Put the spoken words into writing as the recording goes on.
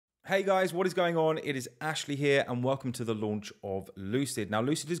Hey guys, what is going on? It is Ashley here and welcome to the launch of Lucid. Now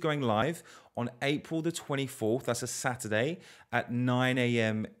Lucid is going live on April the 24th, that's a Saturday at 9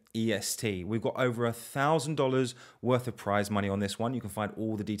 a.m. EST. We've got over $1,000 worth of prize money on this one. You can find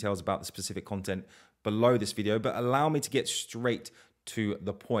all the details about the specific content below this video, but allow me to get straight to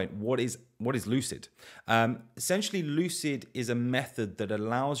the point. What is Lucid? Essentially, Lucid is a method that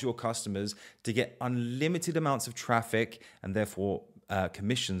allows your customers to get unlimited amounts of traffic and therefore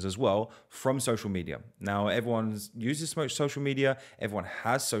commissions as well from social media. Now, everyone uses social media, everyone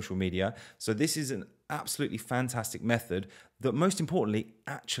has social media. So this is an absolutely fantastic method that most importantly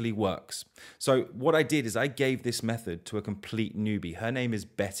actually works. So what I did is I gave this method to a complete newbie. Her name is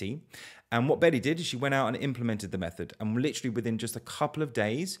Betty. And what Betty did is she went out and implemented the method. And literally within just a couple of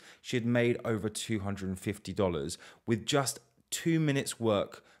days, she had made over $250 with just 2 minutes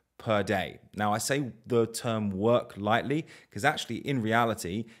work per day. Now, I say the term work lightly because actually in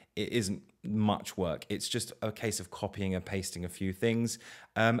reality, it isn't much work. It's just a case of copying and pasting a few things.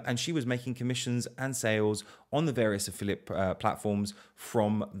 And she was making commissions and sales on the various affiliate platforms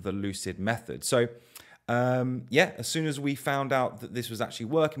from the Lucid method. So yeah, as soon as we found out that this was actually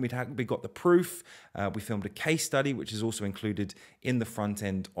working, we got the proof, we filmed a case study, which is also included in the front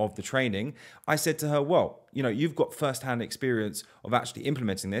end of the training. I said to her, well, you know, you've got firsthand experience of actually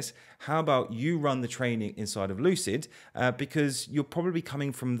implementing this. How about you run the training inside of Lucid? Because you're probably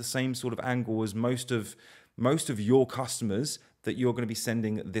coming from the same sort of angle as most of your customers that you're going to be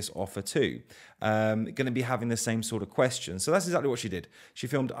sending this offer to, going to be having the same sort of questions. So that's exactly what she did. She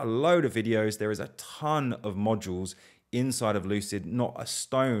filmed a load of videos. There is a ton of modules inside of Lucid. Not a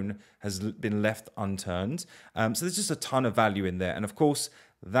stone has been left unturned. So there's just a ton of value in there. And of course,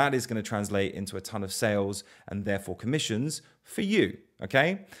 that is going to translate into a ton of sales and therefore commissions for you.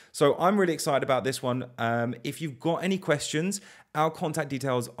 Okay, so I'm really excited about this one. If you've got any questions, our contact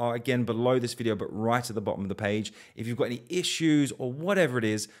details are again below this video, but right at the bottom of the page. If you've got any issues or whatever it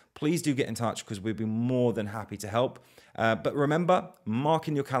is, please do get in touch because we'd be more than happy to help. But remember, mark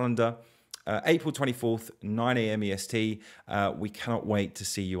in your calendar, April 24th, 9 a.m. EST. We cannot wait to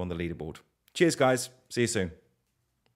see you on the leaderboard. Cheers, guys. See you soon.